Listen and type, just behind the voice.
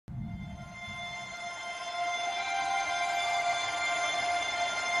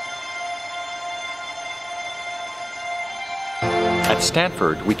At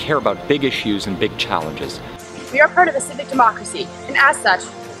Stanford, we care about big issues and big challenges. We are part of a civic democracy, and as such,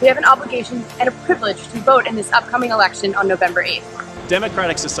 we have an obligation and a privilege to vote in this upcoming election on November 8th.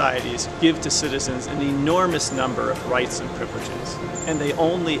 Democratic societies give to citizens an enormous number of rights and privileges, and they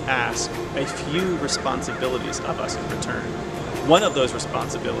only ask a few responsibilities of us in return. One of those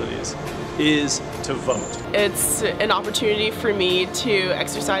responsibilities is to vote. It's an opportunity for me to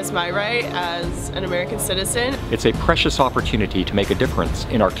exercise my right as an American citizen. It's a precious opportunity to make a difference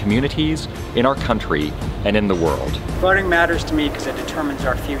in our communities, in our country, and in the world. Voting matters to me because it determines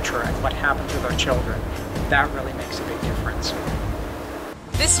our future and what happens with our children. That really makes a big difference.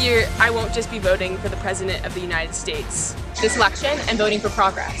 This year, I won't just be voting for the President of the United States. This election, I'm voting for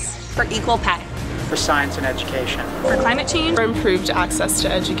progress. For equal pay. For science and education. For climate change. For improved access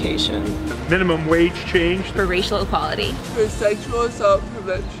to education. Minimum wage change. For racial equality. For sexual assault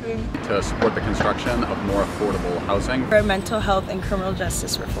prevention. To support the construction of more affordable housing. For mental health and criminal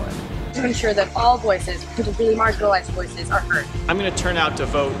justice reform. To ensure that all voices, particularly marginalized voices, are heard. I'm going to turn out to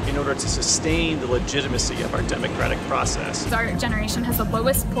vote in order to sustain the legitimacy of our democratic process. Our generation has the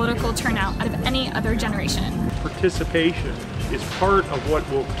lowest political turnout out of any other generation. Participation is part of what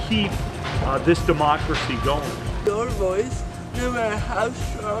will keep this democracy going. Your voice, no matter how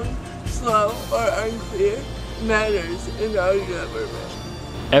strong, slow, or unclear, matters in our government.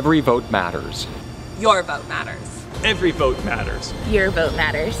 Every vote matters. Your vote matters. Every vote matters. Your vote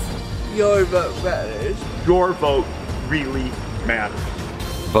matters. Your vote matters. Your vote really matters.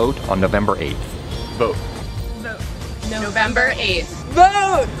 Vote on November 8th. Vote. Vote. November 8th.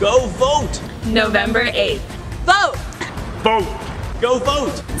 Vote! Go vote! November 8th. Vote! Vote! Go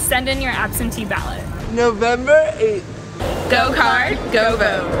vote! Send in your absentee ballot. November 8th. Go card, go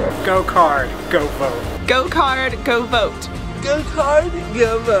vote. Go card, go vote. Go card, go vote. Go card,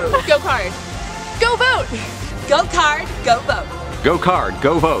 go vote. Go card. Go vote. Go card, go vote. Go card,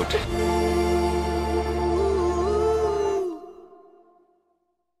 go vote.